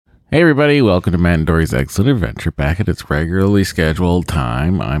Hey everybody, welcome to Matt and Dory's Excellent Adventure, back at its regularly scheduled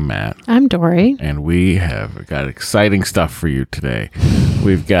time. I'm Matt. I'm Dory. And we have got exciting stuff for you today.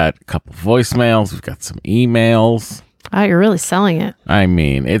 We've got a couple voicemails, we've got some emails. Oh, you're really selling it. I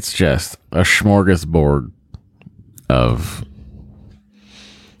mean, it's just a smorgasbord of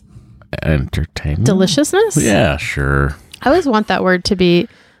entertainment. Deliciousness? Yeah, sure. I always want that word to be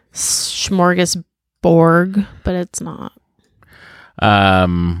smorgasbord, but it's not.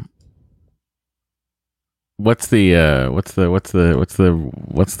 What's the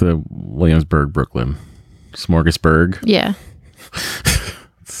Williamsburg, Brooklyn? Smorgasburg? Yeah.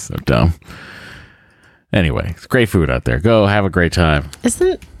 It's so dumb. Anyway, it's great food out there. Go have a great time.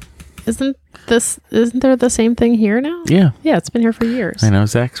 Isn't there the same thing here now? Yeah. Yeah, it's been here for years. I know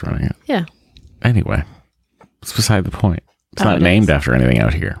Zach's running it. Yeah. Anyway, it's beside the point. It's Oh, not it named is. after anything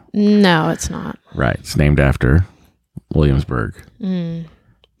out here. No, it's not. Right. It's named after Williamsburg.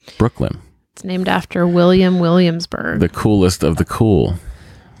 Brooklyn. It's named after Williamsburg. The coolest of the cool.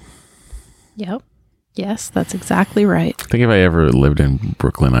 Yep. Yes, that's exactly right. I think if I ever lived in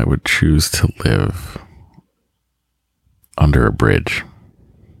Brooklyn, I would choose to live under a bridge.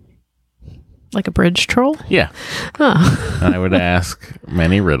 Like a bridge troll? Yeah. Oh. And I would ask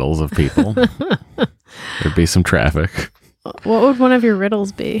many riddles of people. There'd be some traffic. What would one of your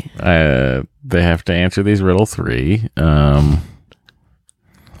riddles be? They have to answer these riddle 3.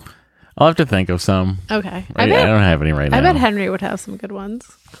 I'll have to think of some. Okay. I don't have any right now. I bet Henry would have some good ones.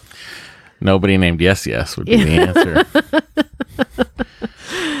 Nobody named Yes would be the answer.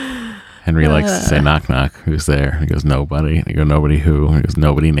 Henry likes to say knock knock. Who's there? He goes nobody. And you go nobody who? And he goes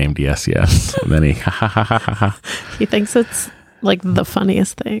nobody named Yes. And then he ha ha ha ha ha ha. He thinks it's like the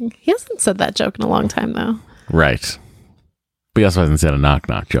funniest thing. He hasn't said that joke in a long time though. Right. But he also hasn't said a knock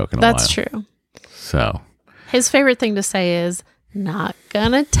knock joke in a while. That's true. So His favorite thing to say is not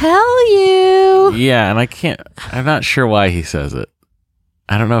gonna tell you. yeah, and I'm not sure why he says it.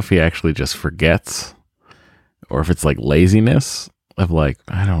 I don't know if he actually just forgets or if it's like laziness of like,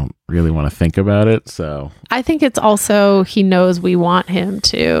 I don't really want to think about it. So I think it's also he knows we want him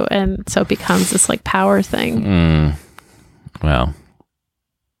to, and so it becomes this like power thing. Well,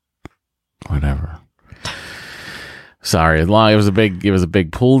 whatever. Sorry, it was a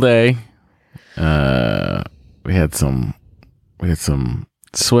big pool day. We had some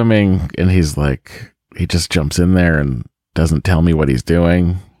swimming, and he just jumps in there and doesn't tell me what he's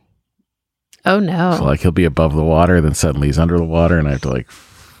doing. Oh no. So like he'll be above the water, then suddenly he's under the water, and I have to like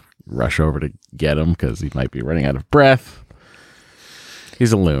rush over to get him because he might be running out of breath.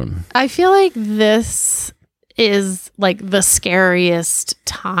 He's a loon. I feel like this is like the scariest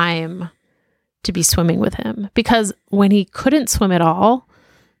time to be swimming with him, because when he couldn't swim at all,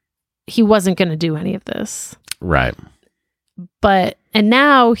 he wasn't going to do any of this. Right. And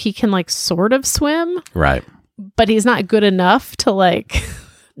now he can like sort of swim, Right. but he's not good enough to like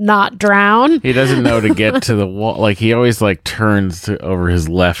not drown. He doesn't know to get to the wall. Like he always like turns over his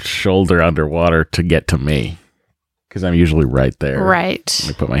left shoulder underwater to get to me, because I'm usually right there. Right.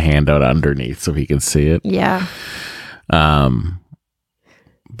 I put my hand out underneath so he can see it. Yeah.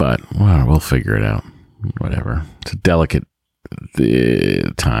 But well, we'll figure it out. Whatever. It's a delicate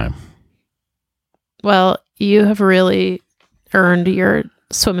time. Well, you have really earned your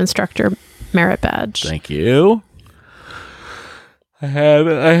swim instructor merit badge. Thank you. I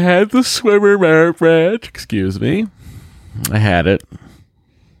had the swimmer merit badge. Excuse me. I had it.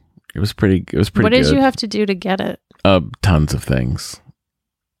 It was pretty What good. did you have to do to get it? Tons of things.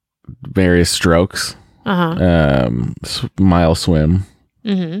 Various strokes. Uh-huh. Mile swim.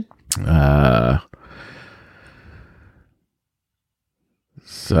 Mm-hmm.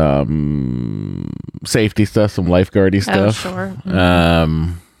 Some safety stuff, some lifeguardy stuff. Oh, sure.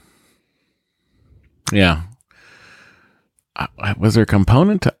 Mm-hmm. Yeah. Was there a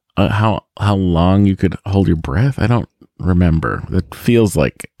component to how long you could hold your breath? I don't remember. It feels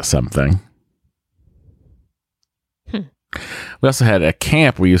like something. We also had a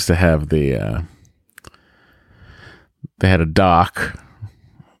camp. We used to have they had a dock,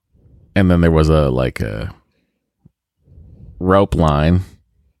 and then there was a rope line,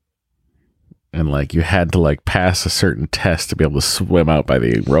 and like you had to like pass a certain test to be able to swim out by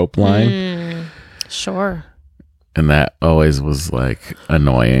the rope line. Sure. And that always was like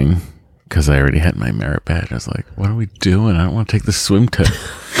annoying because I already had my merit badge. I was like, what are we doing? I don't want to take the swim test.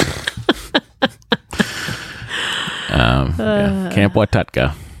 Yeah. Camp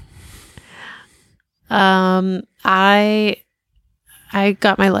Watutka. I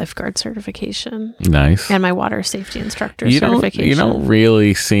got my lifeguard certification. Nice. And my water safety instructor certification. You don't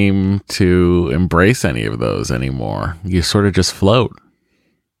really seem to embrace any of those anymore. You sort of just float.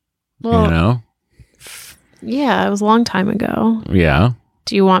 Well, you know? yeah, it was a long time ago. Yeah.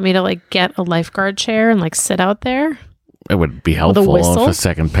 Do you want me to like get a lifeguard chair and like sit out there It would be a helpful whistle? if a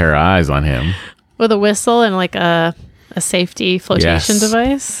second pair of eyes on him. with a whistle and like a safety flotation Yes.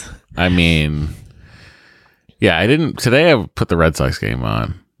 device? I mean, yeah, I didn't. Today I put the Red Sox game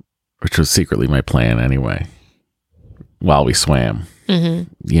on, which was secretly my plan anyway, while we swam,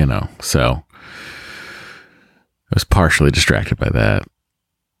 Mm-hmm. you know, so I was partially distracted by that.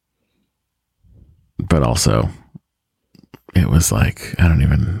 But also, it was like, I don't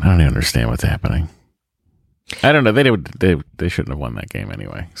even understand what's happening. I don't know. They shouldn't have won that game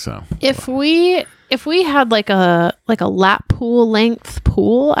anyway. So If we had like a lap pool length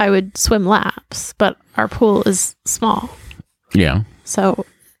pool, I would swim laps, but our pool is small. yeah, So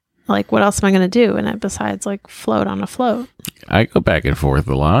like what else am I going to do in it besides like float on a float? I go back and forth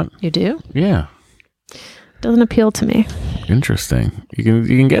a lot. You do? Yeah, Doesn't appeal to me. interesting. You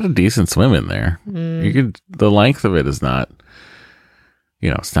can get a decent swim in there. You could. The length of it is not. You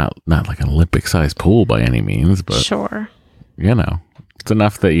know, it's not like an Olympic sized pool by any means, but Sure. you know, it's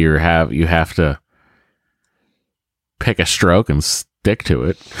enough that you have to pick a stroke and stick to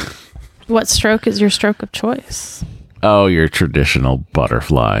it. What stroke is your stroke of choice? Oh, your traditional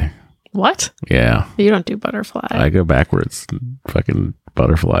butterfly. What? Yeah, You don't do butterfly. I go backwards, and fucking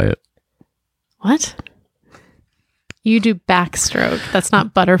butterfly it. What? You do backstroke. That's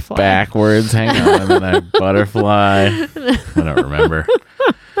not butterfly. Backwards, hang on, and then I butterfly. I don't remember.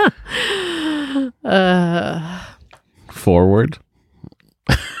 Forward.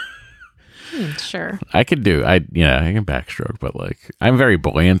 Sure. I can backstroke, but like I'm very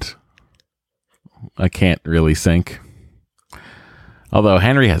buoyant. I can't really sink. Although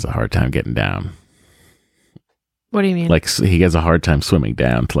Henry has a hard time getting down. What do you mean? Like he has a hard time swimming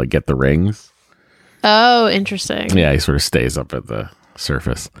down to like get the rings. Oh, interesting. Yeah, he sort of stays up at the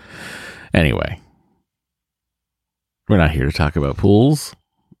surface. Anyway, we're not here to talk about pools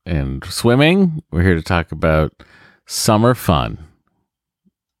and swimming. We're here to talk about summer fun.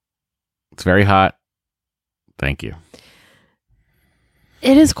 It's very hot. Thank you.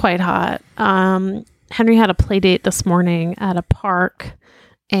 It is quite hot. Henry had a play date this morning at a park,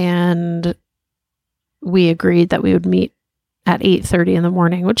 and we agreed that we would meet at 8:30 in the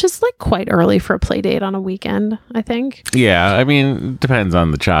morning, which is like quite early for a play date on a weekend, I think. Yeah, I mean, it depends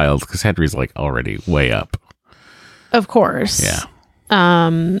on the child because Henry's like already way up. Of course. Yeah.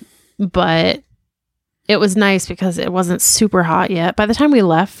 But it was nice because it wasn't super hot yet. By the time we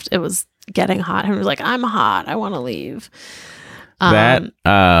left, it was getting hot. Henry was like, I'm hot. I want to leave. That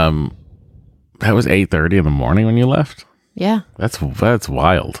was 8:30 in the morning when you left. Yeah. That's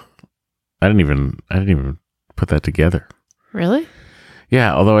wild. I didn't even put that together. Really?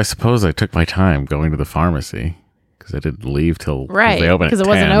 Yeah, although I suppose I took my time going to the pharmacy because I didn't leave till Right. they open Because at it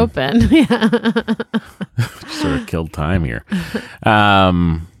wasn't 10. open. Yeah. Sort of killed time here.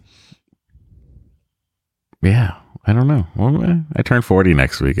 Yeah, I don't know. Well, I turn 40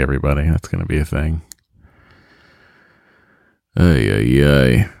 next week, everybody. That's going to be a thing.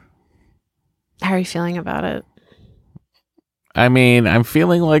 Ay. How are you feeling about it? I mean, I'm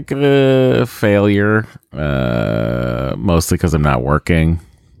feeling like a failure, mostly because I'm not working.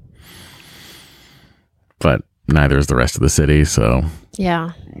 But neither is the rest of the city, so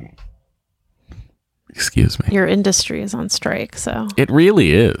Yeah. excuse me. Your industry is on strike, so It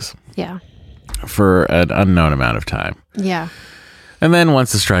really is yeah. for an unknown amount of time. Yeah. And then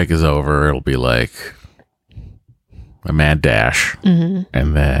once the strike is over, it'll be like a mad dash, Mm-hmm.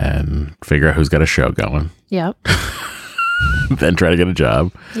 and then figure out who's got a show going, Yep. then try to get a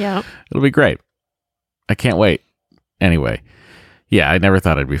job. Yep. It'll be great. I can't wait. Anyway, yeah, I never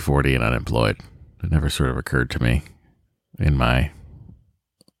thought I'd be 40 and unemployed. It never sort of occurred to me in my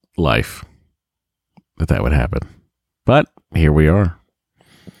life that would happen. But here we are.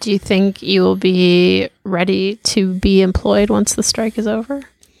 Do you think you will be ready to be employed once the strike is over?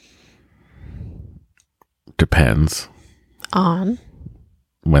 Depends On?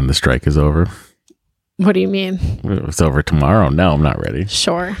 when the strike is over. What do you mean? If it's over tomorrow, no, I'm not ready.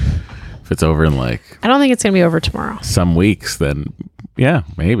 Sure. If it's over in like I don't think it's going to be over tomorrow. some weeks, then yeah,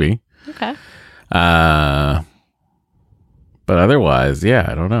 maybe. Okay. But otherwise, yeah,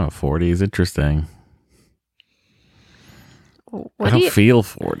 I don't know. 40 is interesting. I What do don't you? feel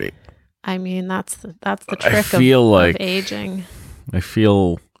 40. I mean, that's the I trick feel of like aging. I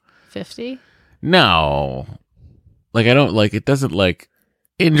feel 50. no, like I don't like it. Doesn't like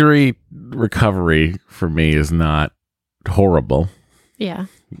injury recovery for me is not horrible. Yeah.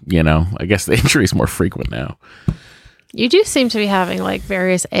 You know, I guess the injury is more frequent now. You do seem to be having like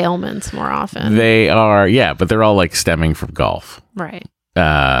various ailments more often. They are, yeah, but they're all like stemming from golf. Right.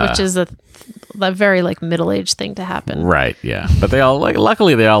 which is a very like middle-aged thing to happen. Right, yeah. But they all like,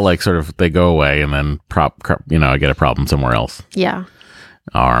 luckily they all like sort of, they go away and then I get a problem somewhere else. Yeah.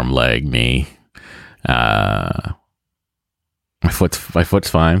 Arm, leg, knee. My foot's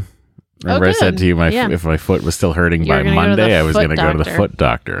fine. Remember I said to you, if my foot was still hurting by Monday, I was going to go to the foot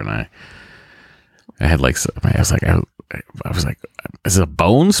doctor, and I had like, I was like, is it a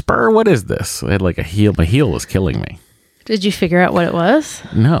bone spur? What is this? I had like my heel was killing me. Did you figure out what it was?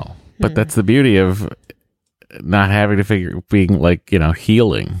 No, but that's the beauty of not having to being like,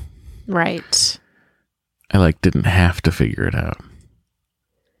 healing. Right. I like didn't have to figure it out.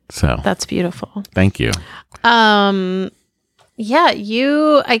 So that's beautiful. Thank you. Yeah,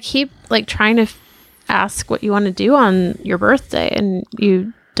 I keep like trying to ask what you want to do on your birthday, and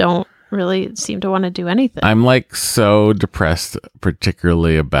you don't really seem to want to do anything. I'm like so depressed,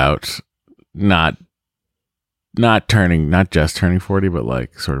 particularly about not just turning 40, but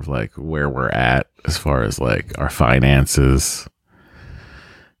like sort of like where we're at as far as like our finances,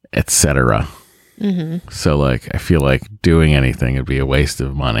 etc. Mm-hmm. So like, I feel like doing anything would be a waste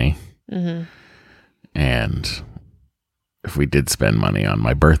of money. Mm-hmm. And if we did spend money on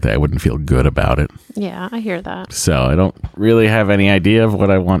my birthday, I wouldn't feel good about it. Yeah, I hear that. So I don't really have any idea of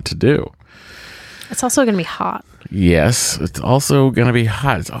what I want to do. It's also going to be hot. Yes, it's also going to be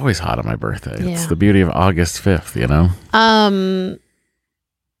hot. It's always hot on my birthday. Yeah. It's the beauty of August 5th,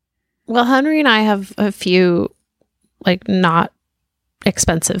 Well, Henry and I have a few like not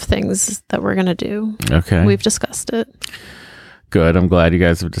expensive things that we're going to do. Okay. We've discussed it. Good. I'm glad you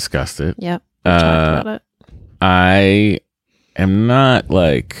guys have discussed it. Yep. We've talked about it. I am not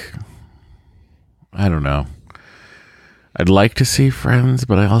like, I don't know. I'd like to see friends,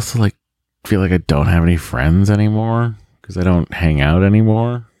 but I also like feel like I don't have any friends anymore because I don't hang out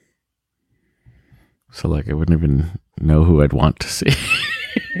anymore. So like I wouldn't even know who I'd want to see.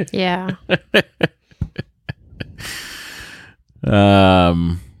 Yeah.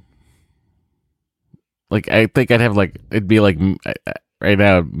 Like I think I'd have like, it'd be like right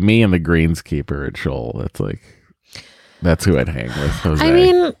now me and the greenskeeper at Shoal. That's who I'd hang with. Jose. I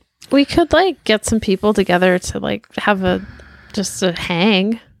mean, we could like get some people together to like have just a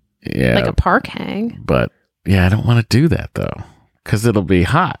hang. Yeah. Like a park hang. But yeah, I don't want to do that though. Because it'll be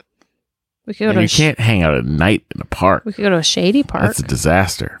hot. We could go to you can't hang out at night in a park. We could go to a shady park. That's a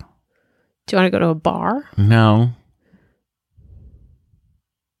disaster. Do you want to go to a bar? No.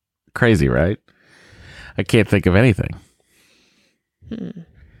 Crazy, right? I can't think of anything. I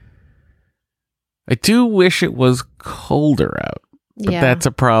do wish it was colder out. But that's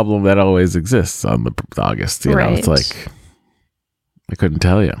a problem that always exists on the August. You know, it's like, I couldn't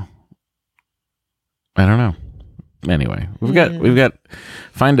tell you. I don't know. Anyway, we've got,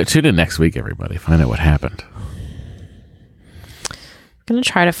 tune in next week, everybody. Find out what happened. I'm going to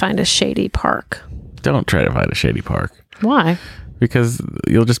try to find a shady park. Don't try to find a shady park. Why? Because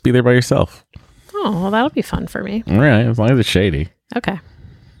you'll just be there by yourself. Oh, well, that'll be fun for me. All right, as long as it's shady. Okay.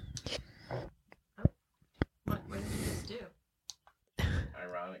 What did you just do?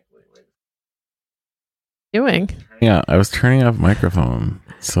 Ironically, doing? Yeah, I was turning off microphone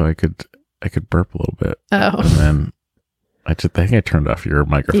so I could burp a little bit. Oh. And then I think I turned off your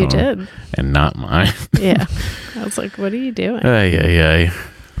microphone. You did. And not mine. Yeah. I was like, what are you doing?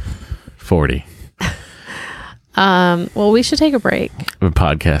 40. Well, we should take a break. I've been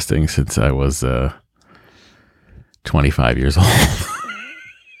podcasting since I was 25 years old.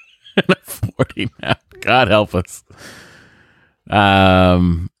 And I'm 40 now. God help us.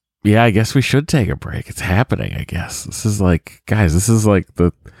 Yeah, I guess we should take a break. It's happening, I guess. This is like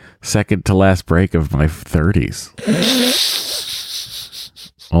the second to last break of my 30s.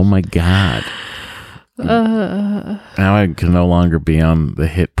 Oh my God. Now I can no longer be on the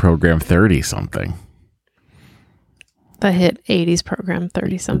hit program 30 something. The hit 80s program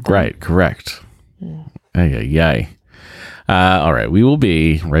 30 something. Right, correct. Yay. All right, we will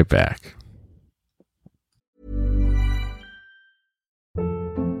be right back.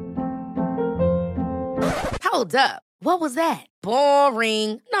 Hold up. What was that?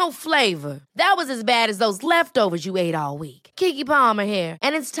 Boring. No flavor. That was as bad as those leftovers you ate all week. Keke Palmer here,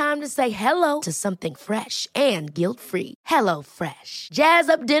 and it's time to say hello to something fresh and guilt-free. Hello Fresh. Jazz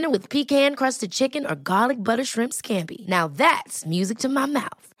up dinner with pecan-crusted chicken or garlic butter shrimp scampi. Now that's music to my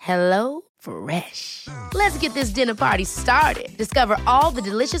mouth. Hello Fresh. Let's get this dinner party started. Discover all the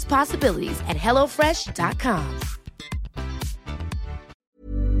delicious possibilities at HelloFresh.com.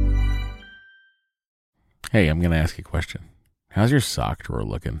 Hey, I'm going to ask you a question. How's your sock drawer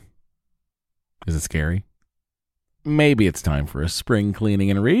looking? Is it scary? Maybe it's time for a spring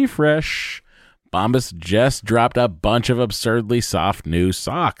cleaning and refresh. Bombas just dropped a bunch of absurdly soft new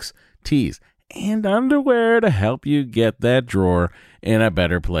socks, tees, and underwear to help you get that drawer in a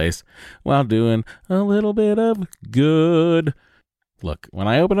better place while doing a little bit of good. Look, when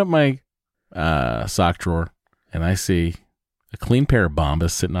I open up my sock drawer and I see a clean pair of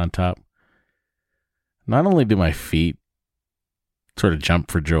Bombas sitting on top, not only do my feet sort of jump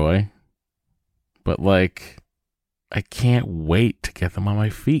for joy, but like, I can't wait to get them on my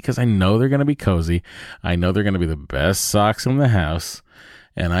feet because I know they're going to be cozy. I know they're going to be the best socks in the house.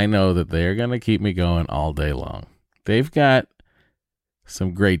 And I know that they're going to keep me going all day long. They've got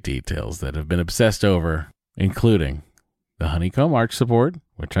some great details that have been obsessed over, including the honeycomb arch support,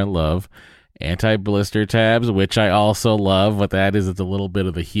 which I love, anti-blister tabs, which I also love. What that is, it's a little bit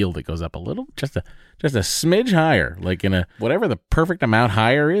of the heel that goes up a little, just a smidge higher, like in a whatever the perfect amount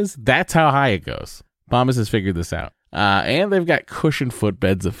higher is. That's how high it goes. Bombas has figured this out. And they've got cushioned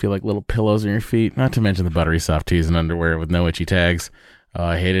footbeds that feel like little pillows on your feet, not to mention the buttery soft tees and underwear with no itchy tags. Oh,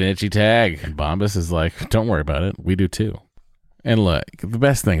 I hate an itchy tag. And Bombas is like, don't worry about it. We do too. And look, the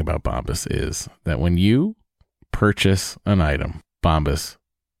best thing about Bombas is that when you purchase an item, Bombas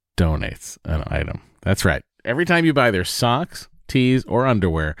donates an item. That's right. Every time you buy their socks, tees, or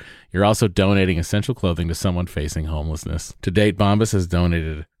underwear, you're also donating essential clothing to someone facing homelessness. To date, Bombas has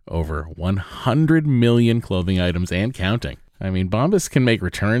donated over 100 million clothing items and counting. I mean, Bombas can make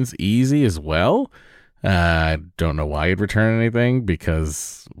returns easy as well. I don't know why you'd return anything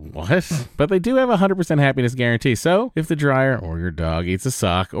because what? But they do have a 100% happiness guarantee. So if the dryer or your dog eats a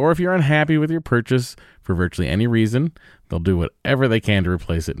sock, or if you're unhappy with your purchase for virtually any reason, they'll do whatever they can to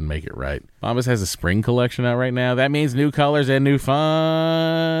replace it and make it right. Bombas has a spring collection out right now. That means new colors and new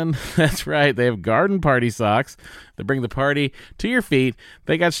fun. That's right. They have garden party socks that bring the party to your feet.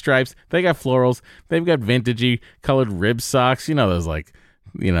 They got stripes. They got florals. They've got vintagey colored rib socks. You know, those like,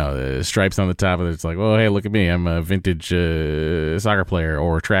 stripes on the top of it. It's like, oh, hey, look at me. I'm a vintage soccer player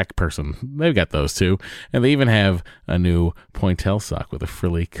or track person. They've got those too. And they even have a new pointelle sock with a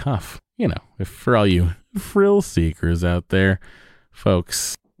frilly cuff. If for all you frill seekers out there,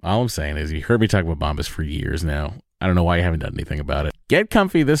 folks, all I'm saying is you heard me talk about Bombas for years now. I don't know why you haven't done anything about it. Get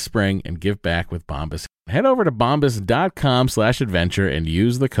comfy this spring and give back with Bombas. Head over to bombas.com/adventure and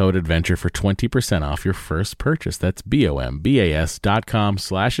use the code adventure for 20% off your first purchase. That's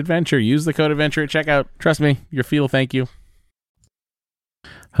bombas.com/adventure. Use the code adventure at checkout. Trust me, your feel thank you.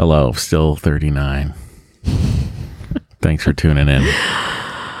 Hello, still 39. Thanks for tuning in.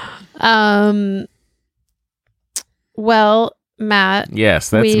 Well, Matt. Yes,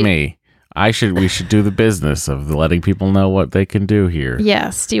 that's me. We should do the business of letting people know what they can do here.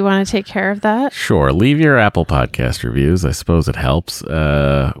 Yes. Do you want to take care of that? Sure. Leave your Apple Podcast reviews. I suppose it helps. We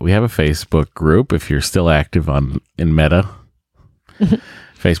have a Facebook group if you're still active in Meta.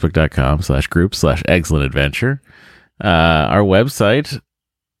 Facebook.com/group/excellentadventure. Our website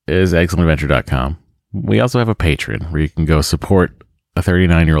is excellentadventure.com. We also have a Patreon where you can go support a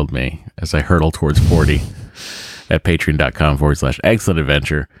 39-year-old me as I hurtle towards 40 at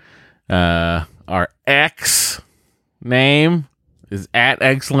patreon.com/excellentadventure. Our X name is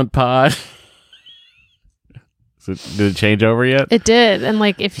 @ExcellentPod. Did it change over yet? It did. And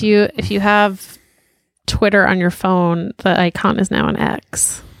like if you have Twitter on your phone, the icon is now an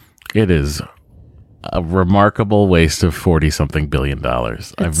X. It is a remarkable waste of $40-something billion.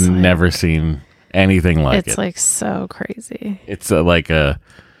 I've never seen anything like it. It's like so crazy. It's I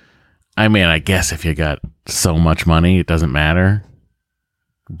guess if you got so much money, it doesn't matter.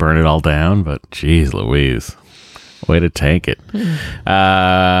 Burn it all down, but geez Louise, way to tank it. You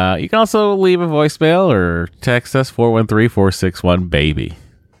can also leave a voicemail or text us 413-461-BABY.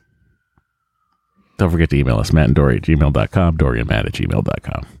 Don't forget to email us, mattanddory@gmail.com,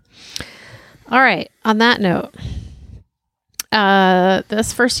 doryandmatt@gmail.com. All right, on that note,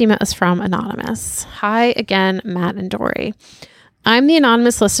 this first email is from Anonymous. Hi again, Matt and Dory. I'm the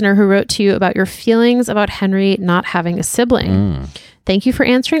anonymous listener who wrote to you about your feelings about Henry not having a sibling. Thank you for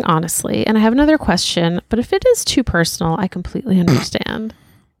answering honestly. And I have another question, but if it is too personal, I completely understand.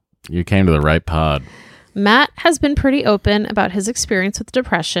 You came to the right pod. Matt has been pretty open about his experience with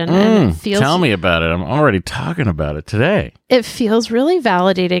depression. And it feels, tell me about it. I'm already talking about it today. It feels really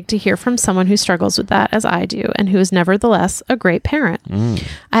validating to hear from someone who struggles with that as I do and who is nevertheless a great parent.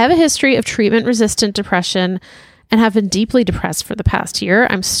 I have a history of treatment-resistant depression and have been deeply depressed for the past year.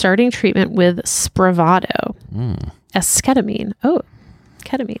 I'm starting treatment with Spravato. Esketamine. Oh,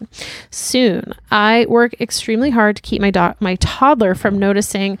 ketamine. Soon. I work extremely hard to keep my toddler from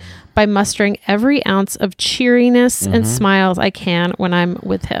noticing by mustering every ounce of cheeriness and smiles I can when I'm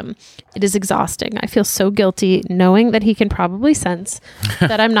with him. It is exhausting. I feel so guilty knowing that he can probably sense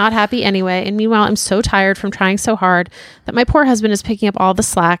that I'm not happy anyway. And meanwhile, I'm so tired from trying so hard that my poor husband is picking up all the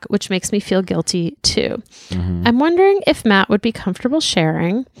slack, which makes me feel guilty too. I'm wondering if Matt would be comfortable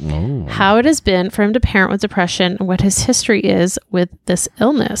sharing how it has been for him to parent with depression and what his history is with this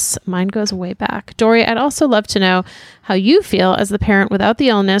illness. Mine goes way back. Dory, I'd also love to know how you feel as the parent without the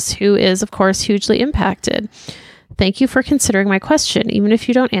illness, who is, of course, hugely impacted. Thank you for considering my question. Even if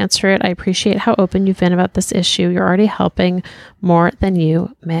you don't answer it, I appreciate how open you've been about this issue. You're already helping more than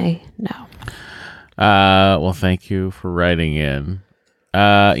you may know. Well, thank you for writing in.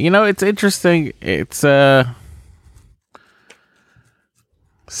 It's interesting. It's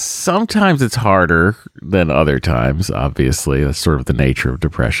sometimes it's harder than other times. Obviously, that's sort of the nature of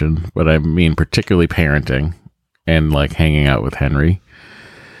depression. But I mean, particularly parenting and like hanging out with Henry.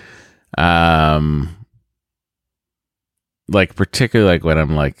 Like particularly like when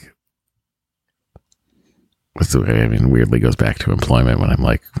I'm like, weirdly goes back to employment when I'm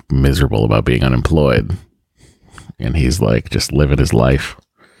like miserable about being unemployed and he's like just living his life.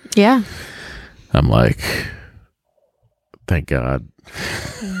 Yeah. I'm like, thank God.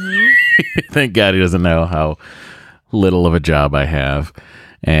 Thank God he doesn't know how little of a job I have.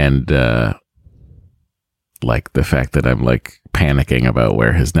 And, like the fact that I'm like panicking about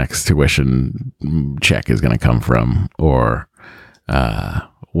where his next tuition check is going to come from or,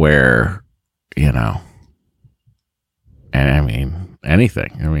 where, and I mean, anything.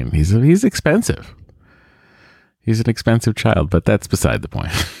 I mean, he's expensive. He's an expensive child, but that's beside the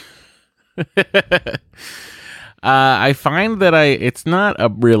point. I find that it's not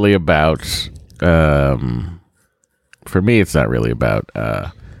really about, for me, it's not really about,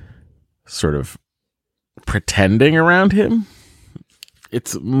 sort of pretending around him.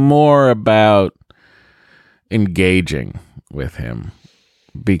 It's more about engaging with him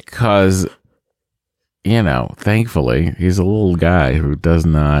because, thankfully, he's a little guy who does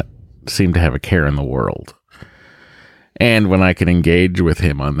not seem to have a care in the world. And when I can engage with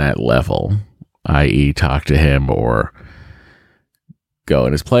him on that level, i.e. talk to him or go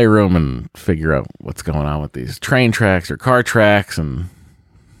in his playroom and figure out what's going on with these train tracks or car tracks,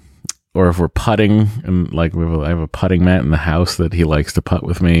 or if we're putting and like I have a putting mat in the house that he likes to putt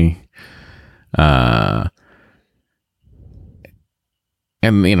with me. And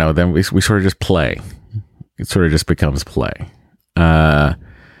then we sort of just play. It sort of just becomes play.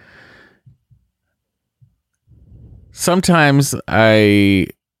 Sometimes I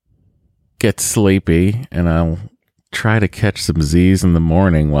get sleepy and I'll try to catch some Z's in the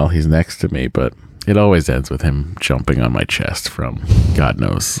morning while he's next to me, but it always ends with him jumping on my chest from God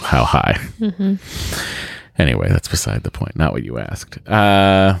knows how high. Mm-hmm. Anyway, that's beside the point. Not what you asked.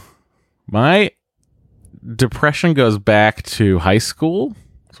 My depression goes back to high school.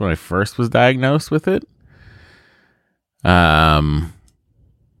 That's when I first was diagnosed with it. It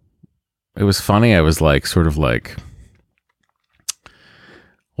was funny. I was like, sort of like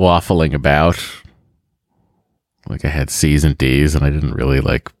waffling about. Like I had C's and D's and I didn't really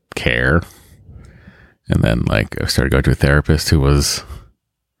like care. And then like I started going to a therapist who was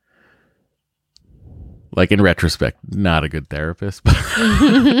like in retrospect, not a good therapist, but,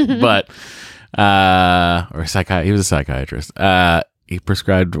 or he was a psychiatrist. He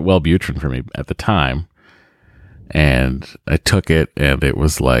prescribed Wellbutrin for me at the time. And I took it and it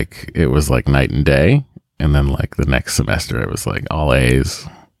was like night and day. And then like the next semester, it was like all A's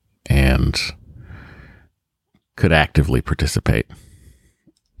and could actively participate.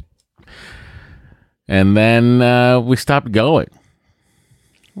 And then we stopped going.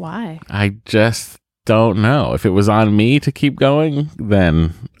 Why? I just don't know. If it was on me to keep going,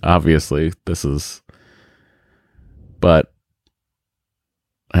 then obviously this is... But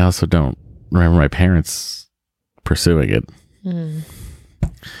I also don't remember my parents pursuing it. Mm.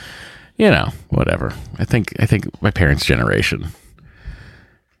 Whatever. I think my parents' generation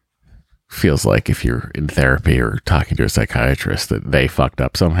feels like if you're in therapy or talking to a psychiatrist that they fucked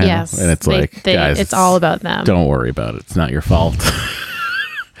up somehow. Yes, and it's guys, it's all about them. Don't worry about it. It's not your fault.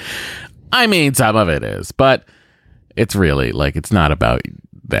 I mean, some of it is, but it's really like, it's not about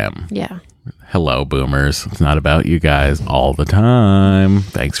them. Yeah. Hello, boomers. It's not about you guys all the time.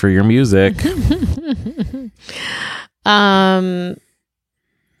 Thanks for your music. I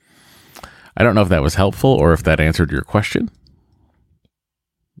don't know if that was helpful or if that answered your question.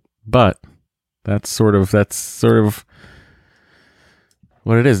 But that's sort of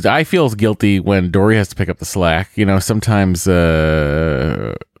what it is. I feel guilty when Dory has to pick up the slack. Sometimes,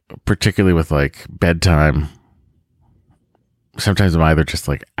 particularly with like bedtime, sometimes I'm either just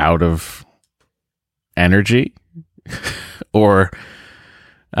like out of energy or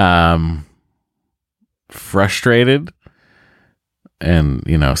frustrated. And,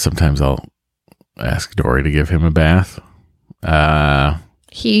 sometimes I'll ask Dory to give him a bath.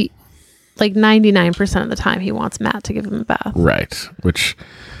 He, like 99% of the time, he wants Matt to give him a bath. Right. Which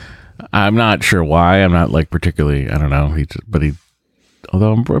I'm not sure why. I'm not like particularly, I don't know.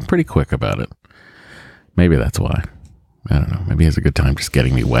 Although I'm pretty quick about it. Maybe that's why. I don't know. Maybe he has a good time just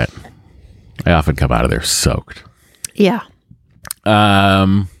getting me wet. I often come out of there soaked. Yeah.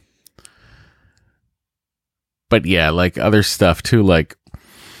 But yeah, like other stuff too, like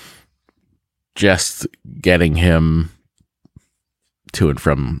just getting him to and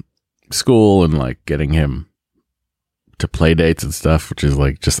from school and like getting him to play dates and stuff, which is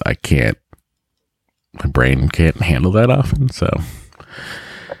like just my brain can't handle that often. So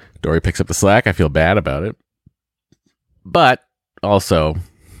Dory picks up the slack. I feel bad about it. But also,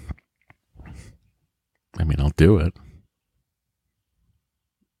 I mean, I'll do it.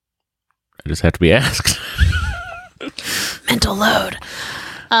 I just have to be asked. Mental load.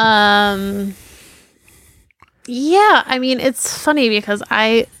 Yeah, I mean, it's funny because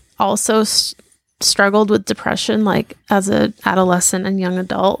I also struggled with depression like as an adolescent and young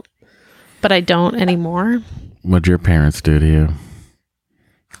adult, but I don't anymore. What'd your parents do to you?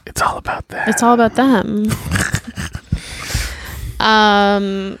 It's all about that. It's all about them.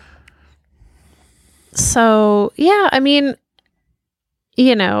 So yeah, I mean,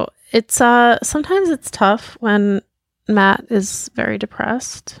 it's sometimes it's tough when Matt is very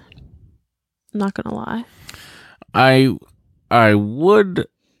depressed. I'm not gonna lie. I would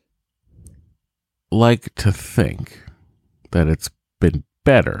like to think that it's been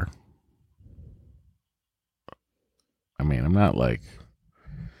better. I mean, I'm not like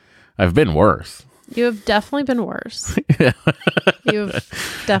I've been worse. You have definitely been worse. You've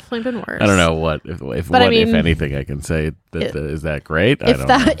definitely been worse. I don't know if anything I can say is that great.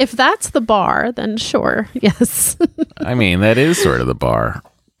 If that's the bar, then sure, yes. I mean, that is sort of the bar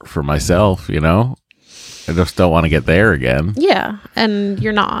for myself. I just don't want to get there again. Yeah, and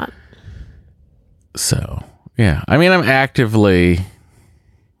you're not. So yeah, I mean, I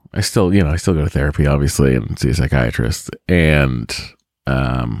still go to therapy, obviously, and see a psychiatrist, and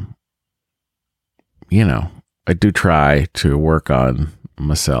I do try to work on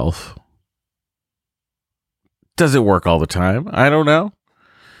myself. Does it work all the time? I don't know.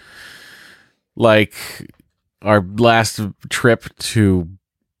 Like our last trip to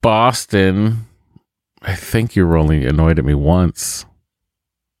Boston, I think you were only annoyed at me once,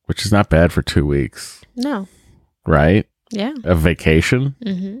 which is not bad for 2 weeks. No. Right? Yeah. A vacation.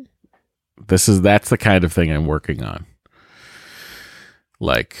 Mm-hmm. That's the kind of thing I'm working on.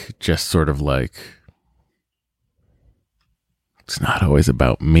 Like, just sort of like, it's not always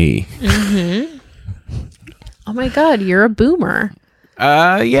about me. Mm-hmm. Oh my God, you're a boomer.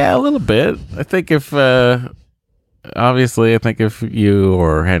 Yeah, a little bit. I think if you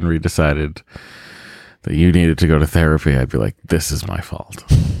or Henry decided that you needed to go to therapy, I'd be like, this is my fault.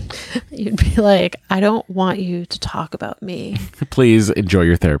 You'd be like, I don't want you to talk about me. Please enjoy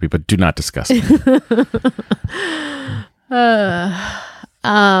your therapy, but do not discuss me.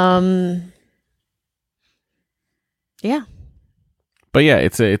 Yeah. But yeah,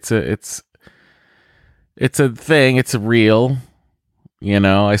 it's a thing. It's real.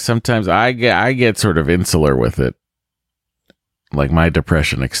 I get sort of insular with it. Like my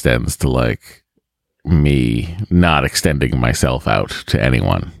depression extends to like me not extending myself out to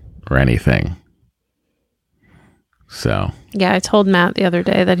anyone or anything. So yeah, I told Matt the other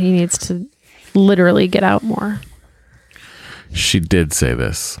day that he needs to literally get out more. She did say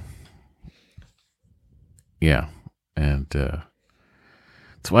this. Yeah. And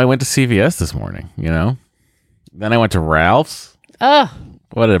that's why I went to CVS this morning, Then I went to Ralph's. Oh.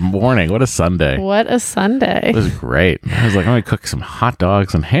 What a morning. What a Sunday. What a Sunday. It was great. I was like, I'm going to cook some hot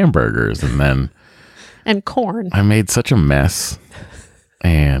dogs and hamburgers. And then... and corn. I made such a mess.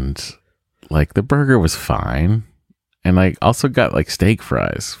 And like the burger was fine. And I also got like steak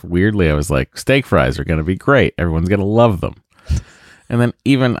fries. Weirdly, I was like, steak fries are going to be great. Everyone's going to love them. And then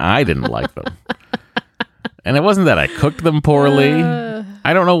even I didn't like them. And it wasn't that I cooked them poorly.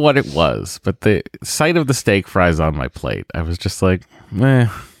 I don't know what it was, but the sight of the steak fries on my plate, I was just like, meh.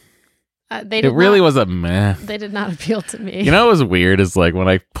 It really was a meh. They did not appeal to me. What was weird is like when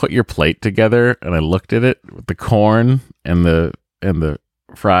I put your plate together and I looked at it with the corn and the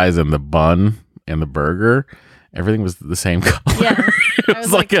fries and the bun and the burger, everything was the same color. Yeah. It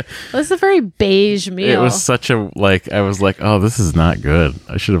was like this is a very beige meal. It was such a I was like, oh, this is not good.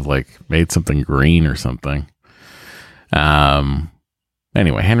 I should have like made something green or something.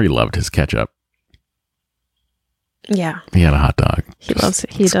 Anyway, Henry loved his ketchup. Yeah. He had a hot dog. He loves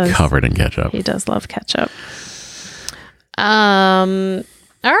it. He does. Covered in ketchup. He does love ketchup. All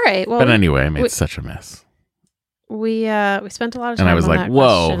right. Well, but anyway, I made such a mess. We spent a lot of time and I was on like, that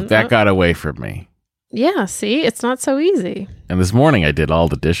whoa, question. that got away from me. Yeah, see, it's not so easy. And this morning I did all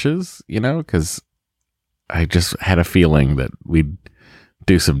the dishes, because I just had a feeling that we'd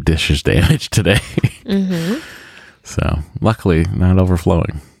do some dishes damage today. Mm-hmm. So luckily not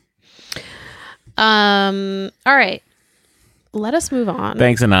overflowing. All right. Let us move on.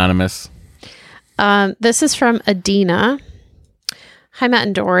 Thanks, Anonymous. This is from Adina. Hi, Matt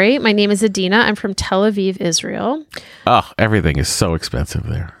and Dory. My name is Adina. I'm from Tel Aviv, Israel. Oh, everything is so expensive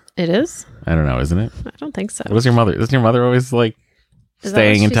there. It is? I don't know, isn't it? I don't think so. What was your mother? Isn't your mother always like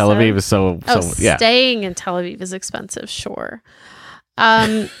staying in Tel Aviv is so yeah. Staying in Tel Aviv is expensive, sure.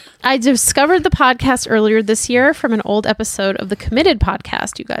 I discovered the podcast earlier this year from an old episode of the Committed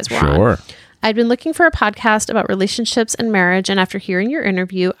podcast you guys were on. Sure. I'd been looking for a podcast about relationships and marriage, and after hearing your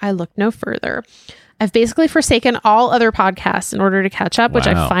interview, I looked no further. I've basically forsaken all other podcasts in order to catch up, which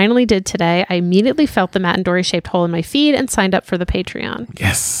I finally did today. I immediately felt the Matt and Dory shaped hole in my feed and signed up for the Patreon.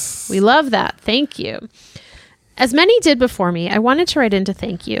 Yes. We love that. Thank you. As many did before me, I wanted to write in to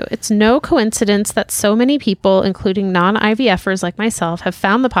thank you. It's no coincidence that so many people, including non-IVFers like myself, have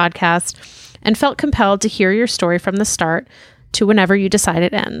found the podcast and felt compelled to hear your story from the start to whenever you decide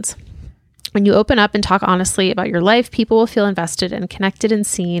it ends. When you open up and talk honestly about your life, people will feel invested and connected and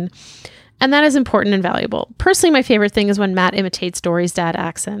seen. And that is important and valuable. Personally, my favorite thing is when Matt imitates Dory's dad's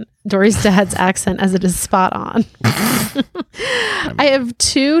accent, as it is spot on. I have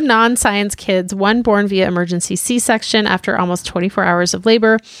 2 non-science kids, one born via emergency C-section after almost 24 hours of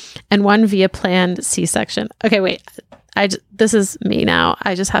labor, and one via planned C-section. Okay, wait. This is me now.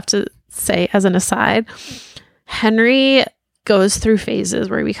 I just have to say as an aside, Henry goes through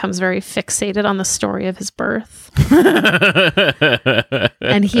phases where he becomes very fixated on the story of his birth.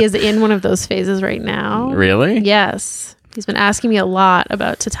 And he is in one of those phases right now. Really? Yes. He's been asking me a lot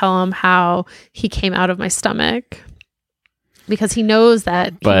to tell him how he came out of my stomach, because he knows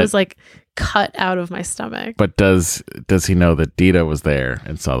that he was like cut out of my stomach. But does he know that Dita was there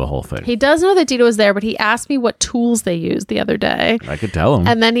and saw the whole thing? He does know that Dita was there, but he asked me what tools they used the other day. I could tell him.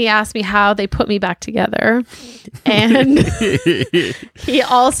 And then he asked me how they put me back together. And he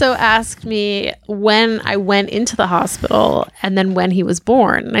also asked me when I went into the hospital and then when he was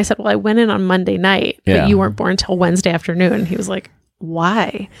born. And I said, well, I went in on Monday night, but you weren't born till Wednesday afternoon. And he was like,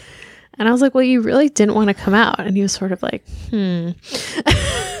 why? And I was like, well, you really didn't want to come out. And he was sort of like,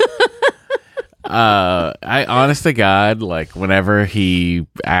 I honest to God, like whenever he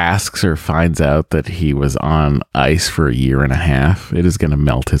asks or finds out that he was on ice for 1.5 years, it is going to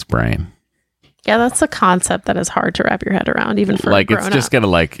melt his brain. Yeah, that's a concept that is hard to wrap your head around, even for like a it's just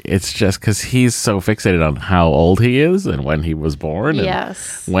gonna it's just because he's so fixated on how old he is and when he was born. And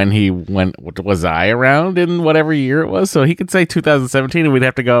yes. Was I around in whatever year it was? So he could say 2017, and we'd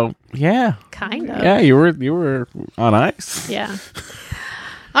have to go, yeah, kind of. Yeah, you were on ice. Yeah.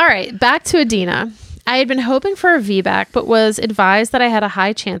 All right, back to Adina. I had been hoping for a VBAC, but was advised that I had a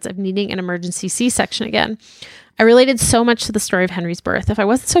high chance of needing an emergency C-section again. I related so much to the story of Henry's birth. If I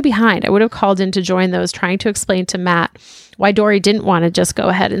wasn't so behind, I would have called in to join those trying to explain to Matt why Dory didn't want to just go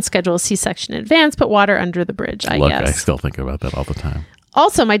ahead and schedule a C-section in advance, but water under the bridge, I guess. I still think about that all the time.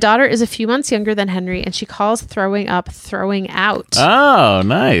 Also, my daughter is a few months younger than Henry, and she calls throwing up throwing out. Oh,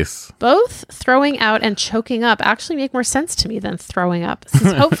 nice. Both throwing out and choking up actually make more sense to me than throwing up,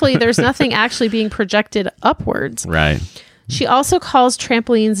 since hopefully there's nothing actually being projected upwards. Right. She also calls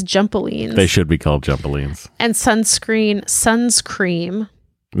trampolines jumpolines. They should be called jumpolines. And sunscreen sunscream.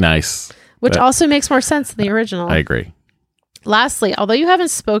 Nice. Which also makes more sense than the original. I agree. Lastly, although you haven't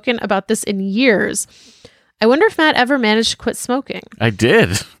spoken about this in years, I wonder if Matt ever managed to quit smoking. I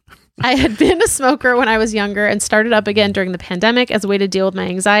did. I had been a smoker when I was younger and started up again during the pandemic as a way to deal with my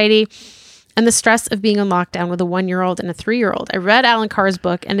anxiety and the stress of being on lockdown with a 1-year-old and a 3-year-old. I read Alan Carr's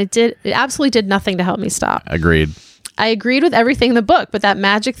book, and it absolutely did nothing to help me stop. Agreed. I agreed with everything in the book, but that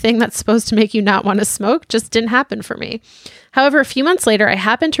magic thing that's supposed to make you not want to smoke just didn't happen for me. However, a few months later, I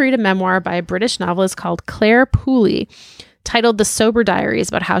happened to read a memoir by a British novelist called Claire Pooley titled The Sober Diaries,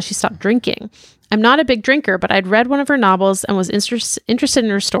 about how she stopped drinking. I'm not a big drinker, but I'd read one of her novels and was interested in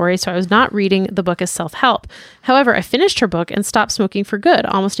her story, so I was not reading the book as self-help. However, I finished her book and stopped smoking for good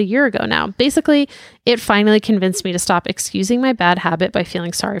almost a year ago now. Basically, it finally convinced me to stop excusing my bad habit by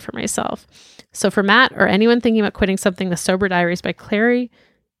feeling sorry for myself. So for Matt or anyone thinking about quitting something, The Sober Diaries by Claire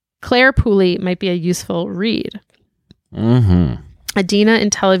Pooley might be a useful read. Mm-hmm. Adina in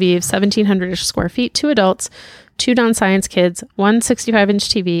Tel Aviv, 1,700-ish square feet, 2 adults, 2 non-science kids, 1 65-inch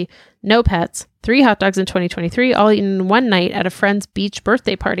TV, no pets, 3 hot dogs in 2023, all eaten in one night at a friend's beach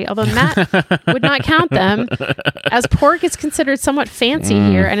birthday party. Although Matt would not count them, as pork is considered somewhat fancy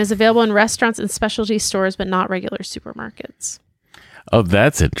here and is available in restaurants and specialty stores, but not regular supermarkets. Oh,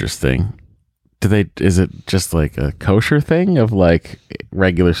 that's interesting. Is it just like a kosher thing of like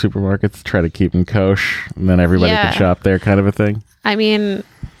regular supermarkets try to keep them kosher and then everybody can shop there kind of a thing? I mean,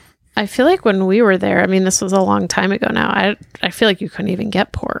 I feel like when we were there, I mean, this was a long time ago now. I feel like you couldn't even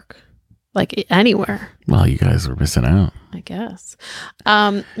get pork like anywhere. Well, you guys were missing out. I guess.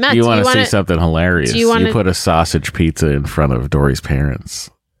 Matt, you want to see something hilarious? You put a sausage pizza in front of Dory's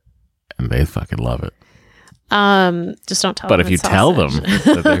parents and they fucking love it. Just don't tell but them. But if you tell them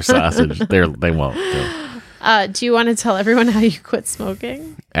that they're sausage, they won't. Do you want to tell everyone how you quit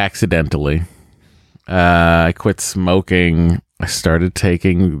smoking? Accidentally. I quit smoking. I started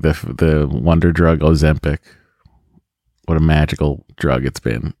taking the wonder drug Ozempic. What a magical drug it's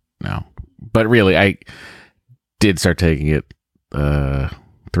been now. But really, I did start taking it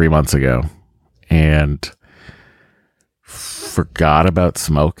 3 months ago and forgot about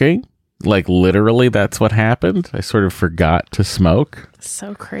smoking. Like literally that's what happened. I sort of forgot to smoke.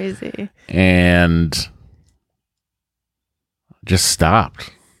 So crazy. And just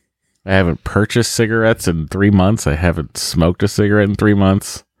stopped. I haven't purchased cigarettes in 3 months. I haven't smoked a cigarette in 3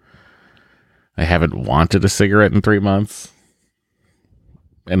 months. I haven't wanted a cigarette in 3 months.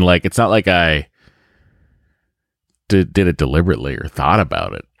 And like, it's not like I did it deliberately or thought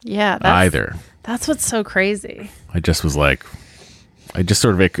about it. Yeah. Either. That's what's so crazy. I just was like, it just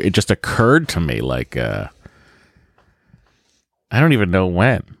occurred to me like, I don't even know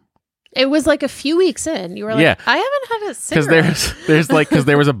when. It was like a few weeks in. You were like, I haven't had a cigarette. Because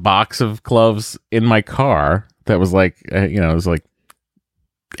there was a box of cloves in my car that was like, it was like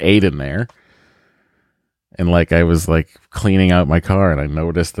 8 in there. And like, I was like cleaning out my car and I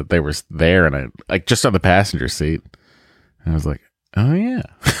noticed that they were there and I like just on the passenger seat. And I was like, oh yeah.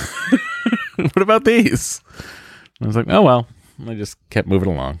 What about these? And I was like, oh, well. I just kept moving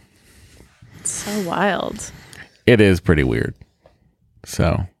along. It's so wild. It is pretty weird.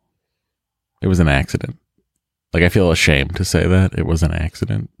 So it was an accident. Like I feel ashamed to say that it was an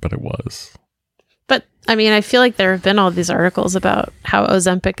accident, but it was. But I mean, I feel like there have been all these articles about how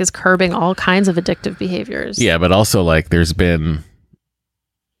Ozempic is curbing all kinds of addictive behaviors. Yeah, but also like there's been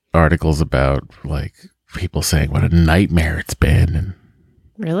articles about like people saying what a nightmare it's been. And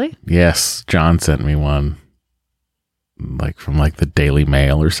really? Yes, John sent me one. Like from like the Daily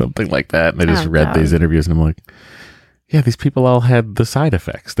Mail or something like that. And I just read these interviews and I'm like, yeah, these people all had the side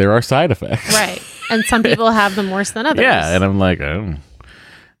effects. There are side effects. Right. And some people have them worse than others. Yeah. And I'm like, oh,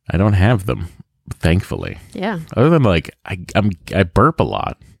 I don't have them, thankfully. Yeah. Other than like, I burp a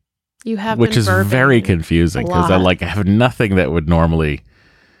lot. You have which is very confusing because I have nothing that would normally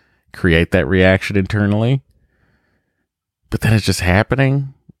create that reaction internally. But then it's just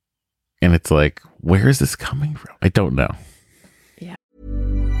happening. And it's like, where is this coming from? I don't know. Yeah.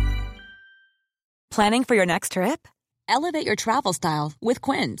 Planning for your next trip? Elevate your travel style with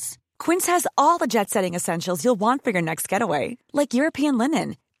Quince. Quince has all the jet-setting essentials you'll want for your next getaway, like European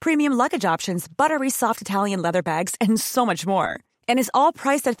linen, premium luggage options, buttery soft Italian leather bags, and so much more. And is all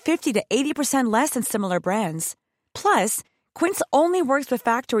priced at 50 to 80% less than similar brands. Plus, Quince only works with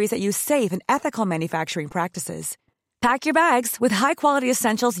factories that use safe and ethical manufacturing practices. Pack your bags with high-quality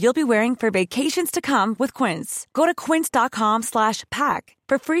essentials you'll be wearing for vacations to come with Quince. Go to quince.com/pack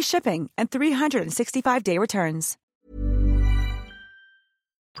for free shipping and 365-day returns.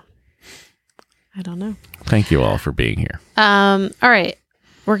 I don't know. Thank you all for being here. All right.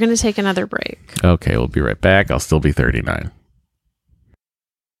 We're going to take another break. Okay, we'll be right back. I'll still be 39.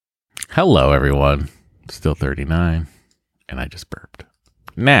 Hello, everyone. Still 39. And I just burped.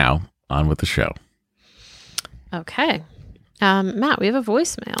 Now, on with the show. Okay. Matt, we have a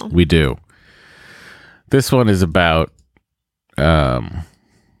voicemail. We do. This one is about, what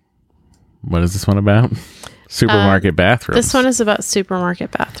is this one about? Supermarket bathrooms. This one is about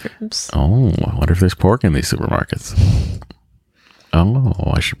supermarket bathrooms. Oh, I wonder if there's pork in these supermarkets. Oh,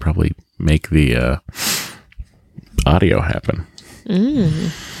 I should probably make the audio happen.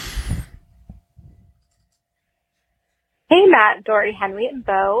 Hey, Matt, Dory, Henry, and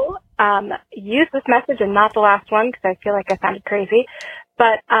Bo. Use this message and not the last one because I feel like I sounded crazy.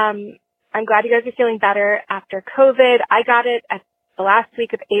 But I'm glad you guys are feeling better after COVID. I got it at the last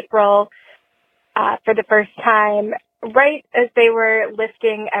week of April for the first time, right as they were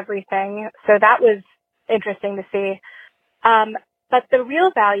lifting everything. So that was interesting to see. But the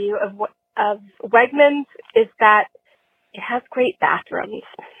real value of Wegmans is that it has great bathrooms.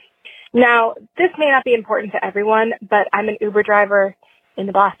 Now, this may not be important to everyone, but I'm an Uber driver in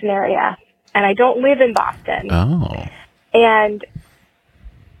the Boston area, and I don't live in Boston. Oh. And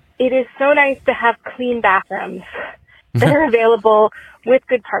it is so nice to have clean bathrooms that are available with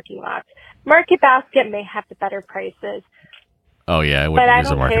good parking lots. Market Basket may have the better prices, Oh, yeah. I but wouldn't I use a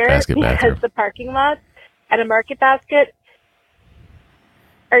don't Market care Basket because bathroom. the parking lots at a Market Basket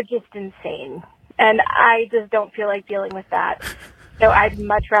are just insane. And I just don't feel like dealing with that. So I'd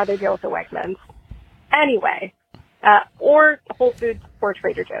much rather deal with the Wegmans. Anyway, or Whole Foods or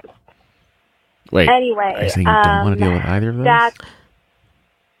Trader Joe's. Wait. Anyway, Are you saying you don't want to deal with either of those? That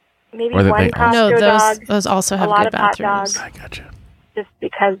maybe Or that one they also- Costco No, dog, those also a have lot good of hot bathrooms. dogs. I gotcha. Just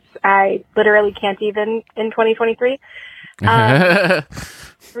because I literally can't even in 2023.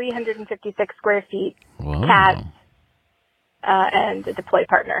 356 square feet, Whoa. cat, and a deploy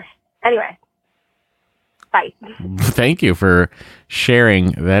partner. Anyway, bye. Thank you for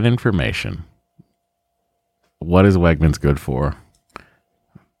sharing that information. What is Wegmans good for?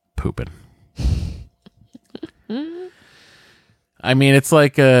 Pooping. I mean, it's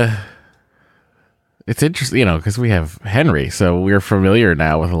like it's interesting, because we have Henry, so we're familiar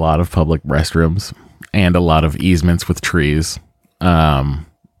now with a lot of public restrooms and a lot of easements with trees,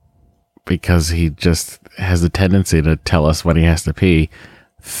 because he just has a tendency to tell us when he has to pee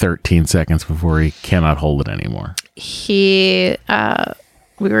 13 seconds before he cannot hold it anymore. We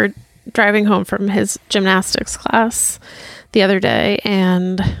were driving home from his gymnastics class the other day,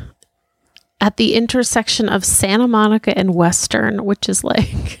 and at the intersection of Santa Monica and Western, which is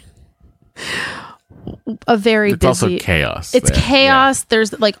like a very It's busy, also chaos. it's there. chaos.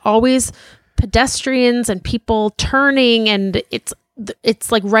 There's like always pedestrians and people turning, and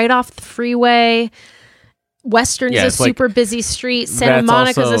it's like right off the freeway. Western's Yeah, a it's like- super busy street. Santa That's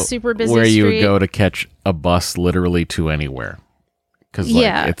Monica's a also super busy where street. you would go to catch a bus literally to anywhere. Because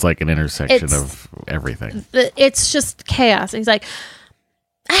Yeah. it's like an intersection It's- of everything. It's just chaos. And he's like,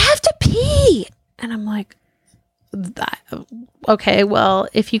 I have to pee. And I'm like, okay, well,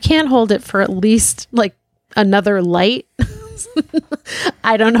 if you can't hold it for at least like another light,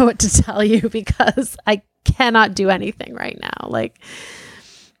 I don't know what to tell you, because I cannot do anything right now.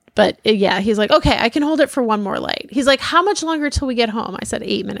 But yeah, he's like, okay, I can hold it for one more light. He's like, how much longer till we get home? I said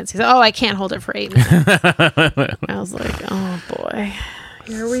 8 minutes. He said, oh, I can't hold it for 8 minutes. I was like, oh boy,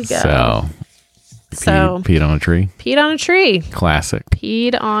 here we go. So, peed on a tree. Peed on a tree. Classic.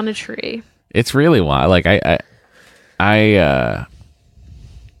 Peed on a tree. It's really wild. Like I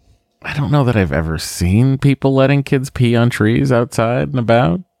don't know that I've ever seen people letting kids pee on trees outside and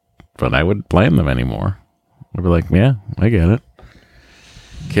about, but I wouldn't blame them anymore. I'd be like, yeah, I get it.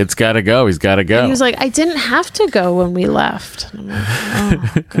 Kid's got to go. He's got to go. And he was like, I didn't have to go when we left. And I'm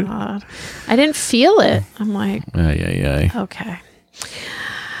like, oh God, I didn't feel it. I'm like, Ay. okay.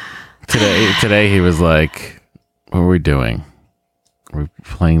 Today he was like, what were we doing? Were we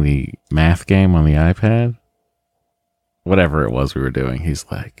playing the math game on the iPad? Whatever it was we were doing. He's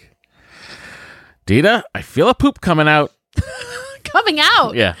like, Dita, I feel a poop coming out. Coming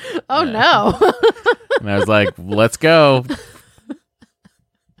out. Yeah. Oh Yeah. no. And I was like, let's go.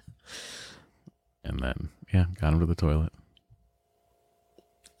 And then, yeah, got him to the toilet.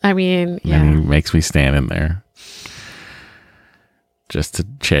 I mean, And yeah. he makes me stand in there just to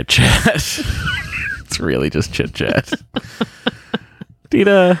chit chat. It's really just chit chat.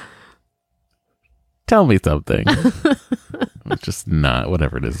 Dita, tell me something. It's just not,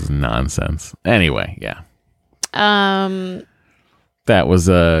 whatever it is nonsense. Anyway, yeah. That was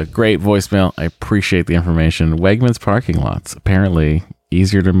a great voicemail. I appreciate the information. Wegmans parking lots, apparently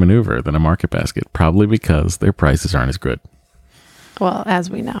easier to maneuver than a Market Basket, probably because their prices aren't as good. Well, as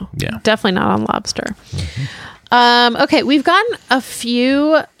we know. Yeah. Definitely not on Lobster. Okay, we've gotten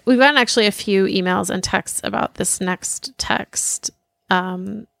actually a few emails and texts about this next text.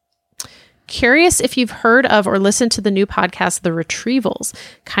 Curious if you've heard of or listened to the new podcast, The Retrievals.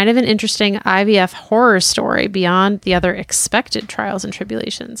 Kind of an interesting IVF horror story beyond the other expected trials and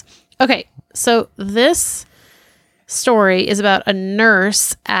tribulations. Okay, so this story is about a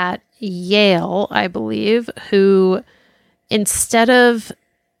nurse at Yale, I believe, who instead of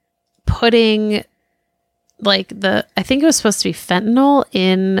putting I think it was supposed to be fentanyl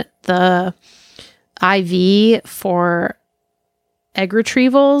in the IV for egg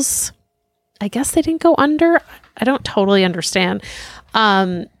retrievals. I guess they didn't go under. I don't totally understand.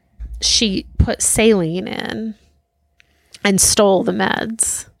 She put saline in and stole the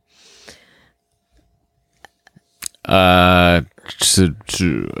meds.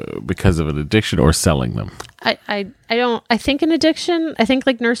 Because of an addiction or selling them. I think an addiction. I think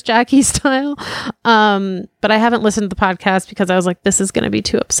like Nurse Jackie style. But I haven't listened to the podcast because I was like, this is going to be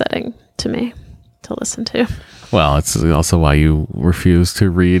too upsetting to me to listen to. Well, it's also why you refuse to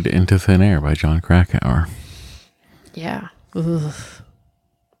read Into Thin Air by John Krakauer. Yeah. Ugh.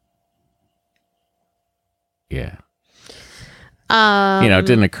 Yeah. It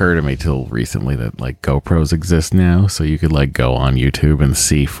didn't occur to me till recently that like GoPros exist now, so you could like go on YouTube and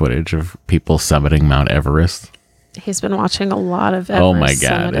see footage of people summiting Mount Everest. He's been watching a lot of Everest Oh my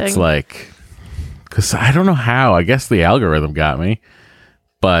God. summiting. It's like, because I don't know how, I guess the algorithm got me,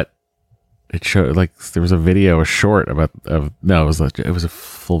 but it showed like there was a video, a short it was a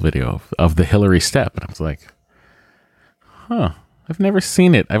full video of the Hillary Step. And I was like, I've never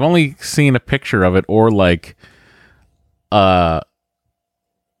seen it. I've only seen a picture of it or like a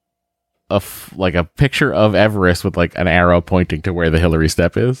picture of Everest with like an arrow pointing to where the Hillary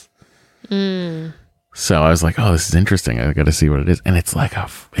Step is. So I was like, oh, this is interesting. I got to see what it is. And it's like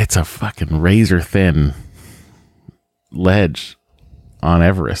it's a fucking razor thin ledge on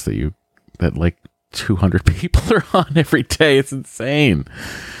Everest that like 200 people are on every day. It's insane.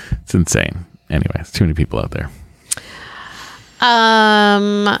 It's insane. Anyway, it's too many people out there.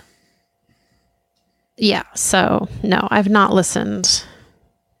 Yeah, so no, I've not listened.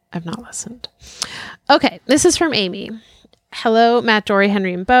 Okay, this is from Amy. Hello, Matt, Dory,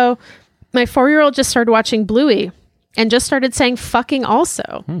 Henry, and Bo. My 4-year-old just started watching Bluey and just started saying fucking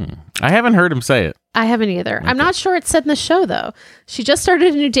also. I haven't heard him say it. I haven't either. Okay. I'm not sure it's said in the show, though. She just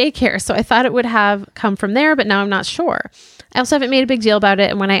started a new daycare, so I thought it would have come from there, but now I'm not sure. I also haven't made a big deal about it,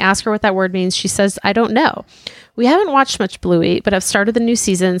 and when I ask her what that word means, she says, I don't know. We haven't watched much Bluey, but I've started the new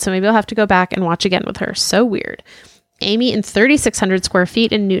season, so maybe I'll have to go back and watch again with her. So weird. Amy in 3,600 square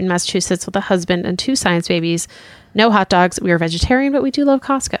feet in Newton, Massachusetts with a husband and 2 science babies. No hot dogs. We are vegetarian, but we do love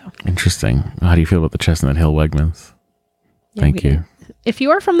Costco. Interesting. How do you feel about the Chestnut Hill Wegmans? Yeah, Thank you. If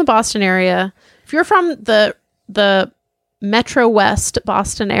you are from the Boston area, if you're from the Metro West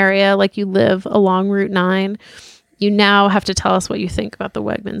Boston area, like you live along Route 9, you now have to tell us what you think about the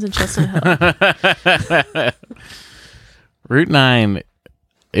Wegmans in Chestnut Hill. Route 9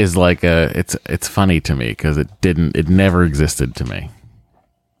 is like it's funny to me because it never existed to me.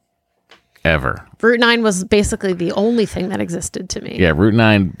 Ever. Route 9 was basically the only thing that existed to me. Yeah, Route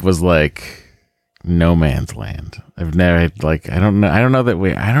 9 was like no man's land. I've never I don't know that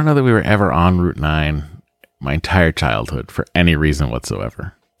we were ever on Route 9 my entire childhood for any reason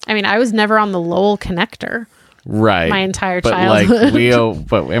whatsoever. I mean, I was never on the Lowell Connector. Right. My entire but childhood.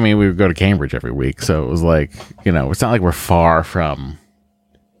 Like we would go to Cambridge every week, so it was like, it's not like we're far from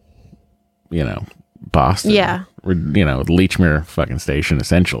Boston. Yeah. We're Leechmere fucking station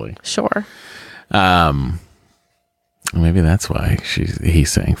essentially. Sure. Maybe that's why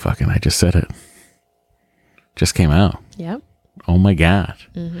he's saying fucking I just said it. Just came out. Yep. Oh my God.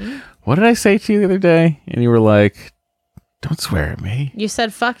 Mm-hmm. What did I say to you the other day? And you were like, don't swear at me. You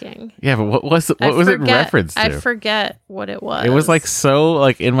said fucking. Yeah, but what was it in reference to? I forget what it was. It was like so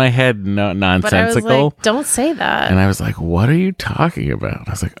like in my head nonsensical. But I was like, don't say that. And I was like, what are you talking about?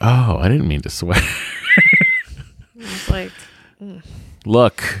 I was like, oh, I didn't mean to swear. I was like,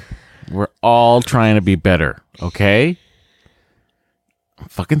 look, we're all trying to be better, okay? I'm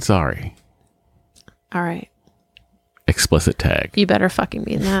fucking sorry. All right. Explicit tag. You better fucking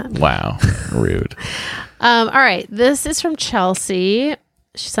mean that. Wow. Rude. All right. This is from Chelsea.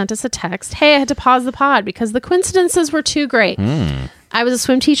 She sent us a text. Hey, I had to pause the pod because the coincidences were too great. I was a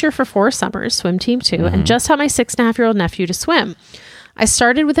swim teacher for 4 summers, swim team 2, and just taught my 6.5-year-old nephew to swim. I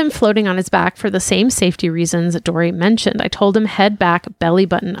started with him floating on his back for the same safety reasons that Dory mentioned. I told him head back, belly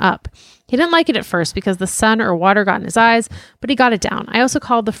button up. He didn't like it at first because the sun or water got in his eyes, but he got it down. I also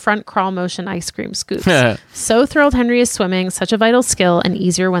called the front crawl motion ice cream scoops. So thrilled Henry is swimming, such a vital skill and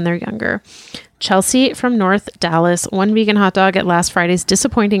easier when they're younger. Chelsea from North Dallas, 1 vegan hot dog at last Friday's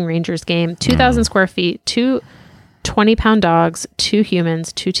disappointing Rangers game, 2,000 square feet, 2 20-pound dogs, 2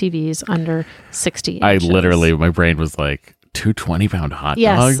 humans, 2 TVs under 60 inches. I literally, my brain was like, 2 20-pound hot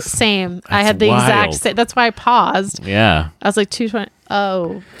yes, dogs? Same. That's I had the wild. exact same. That's why I paused. Yeah. I was like, 220.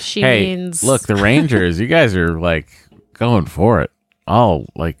 Oh, she means. Look, the Rangers, you guys are like going for it. All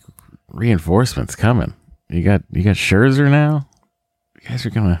like reinforcements coming. You got Scherzer now? You guys are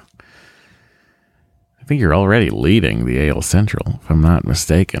gonna. I think you're already leading the AL Central, if I'm not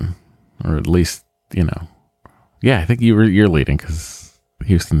mistaken, or at least Yeah, I think you're leading because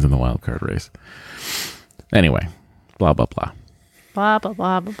Houston's in the wild card race. Anyway, blah blah blah. Blah blah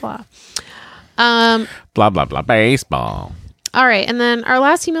blah blah blah. Blah blah blah baseball. All right. And then our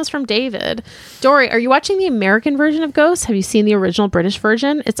last email is from David. Dory, are you watching the American version of Ghost? Have you seen the original British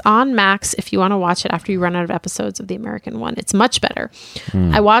version? It's on Max if you want to watch it after you run out of episodes of the American one. It's much better.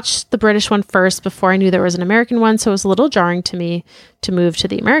 I watched the British one first before I knew there was an American one, so it was a little jarring to me to move to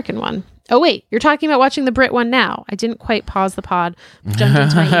the American one. Oh, wait, you're talking about watching the Brit one now. I didn't quite pause the pod. Jumped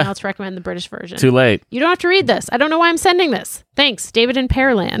into my email to recommend the British version. Too late. You don't have to read this. I don't know why I'm sending this. Thanks. David in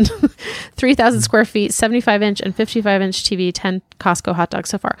Pearland. 3,000 square feet, 75-inch and 55-inch TV, 10 Costco hot dogs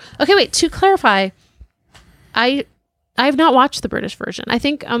so far. Okay, wait. To clarify, I have not watched the British version. I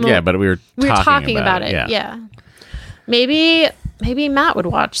think but we were talking about it. Yeah. Yeah. Maybe Matt would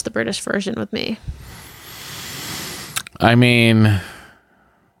watch the British version with me. I mean,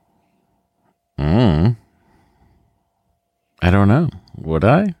 I don't know. Would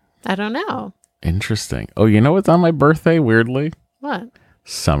I? I don't know. Interesting. Oh, you know what's on my birthday, weirdly? What?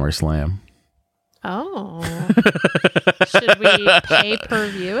 SummerSlam. Oh. Should we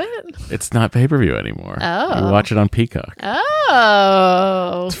pay-per-view it? It's not pay-per-view anymore. Oh. We watch it on Peacock.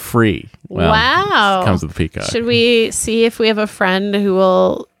 Oh. It's free. Well, wow. It comes with Peacock. Should we see if we have a friend who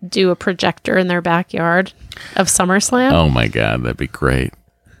will do a projector in their backyard of SummerSlam? Oh my God, that'd be great.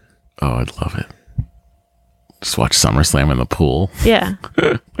 Oh, I'd love it. Just watch SummerSlam in the pool. Yeah.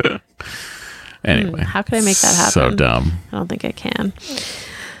 Anyway. How could I make that happen? So dumb. I don't think I can.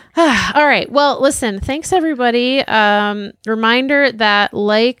 All right. Well, listen, thanks everybody. Reminder that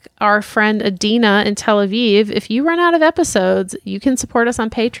like our friend Adina in Tel Aviv, if you run out of episodes, you can support us on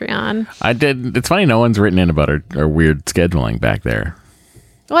Patreon. I did. It's funny. No one's written in about our weird scheduling back there.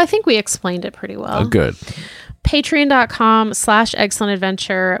 Well, I think we explained it pretty well. Oh, good. Patreon.com/excellent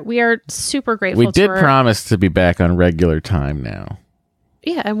adventure. We are super grateful. We did promise to be back on regular time now.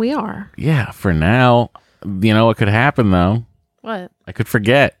 Yeah, and we are. Yeah, for now. You know what could happen though? What? I could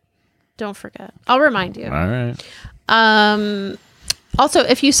forget. Don't forget. I'll remind you. All right. Also,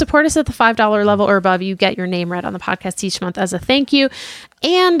 if you support us at the $5 level or above, you get your name read on the podcast each month as a thank you.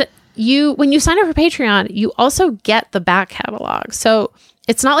 And when you sign up for Patreon, you also get the back catalog. So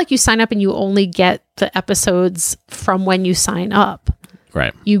it's not like you sign up and you only get the episodes from when you sign up.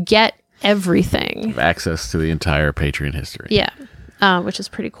 Right. You get everything. Have access to the entire Patreon history. Yeah. Which is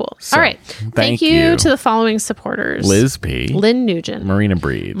pretty cool. So, all right. Thank you to the following supporters. Liz P. Lynn Nugent. Marina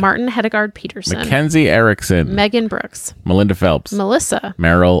Breed. Martin Hedegaard Peterson. Mackenzie Erickson. Megan Brooks. Melinda Phelps. Melissa.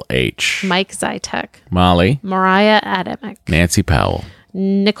 Merrill H. Mike Zytek. Molly. Mariah Adamick. Nancy Powell.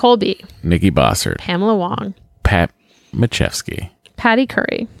 Nicole B. Nikki Bossert. Pamela Wong. Pat Machewski. Patty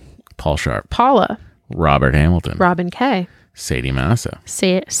Curry. Paul Sharp. Paula. Robert Hamilton. Robin K. Sadie Massa.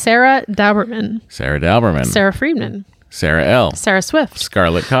 Sarah Dauberman. Sarah Dalberman. Sarah Friedman. Sarah L. Sarah Swift.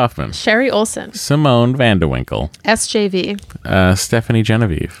 Scarlett Kaufman. Sherry Olson. Simone Vanderwinkle. SJV. Stephanie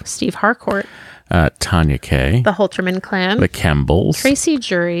Genevieve. Steve Harcourt. Tanya K. The Holterman Clan. The Kembles. Tracy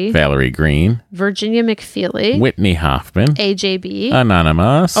Jury. Valerie Green. Virginia McFeely. Whitney Hoffman. AJB.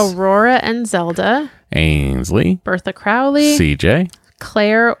 Anonymous. Aurora and Zelda. Ainsley. Bertha Crowley. CJ.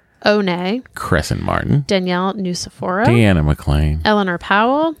 Claire One. Crescent Martin. Danielle Nusifora. Deanna McLean. Eleanor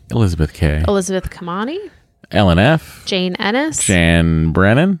Powell. Elizabeth K. Elizabeth Kamani. Ellen F. Jane Ennis. Jan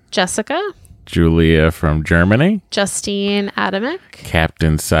Brennan. Jessica. Julia from Germany. Justine Adamick.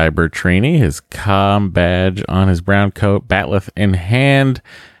 Captain Cyber Trini, his comm badge on his brown coat, batleth in hand,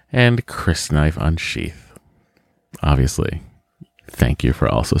 and Chris knife unsheath. Obviously, thank you for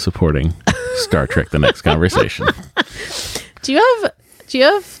also supporting Star Trek: The Next Conversation. Do you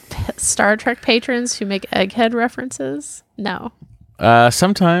have Star Trek patrons who make Egghead references? No.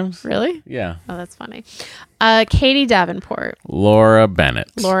 Sometimes. Really? Yeah. Oh, that's funny. Katie Davenport. Laura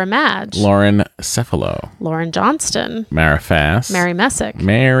Bennett. Laura Madge. Lauren Cephalo. Lauren Johnston. Mara Fass. Mary Messick.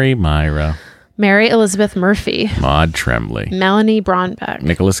 Mary Myra. Mary Elizabeth Murphy. Maud Tremblay. Melanie Braunbeck.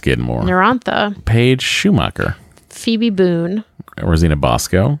 Nicholas Skidmore. Narantha. Paige Schumacher. Phoebe Boone. Rosina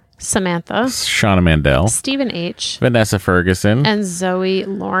Bosco. Samantha. Shauna Mandel. Stephen H. Vanessa Ferguson. And Zoe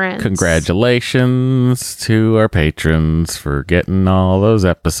Lawrence. Congratulations to our patrons for getting all those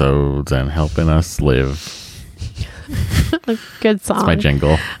episodes and helping us live. Good song. That's my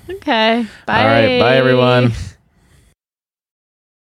jingle. Okay. Bye. All right. Bye, everyone.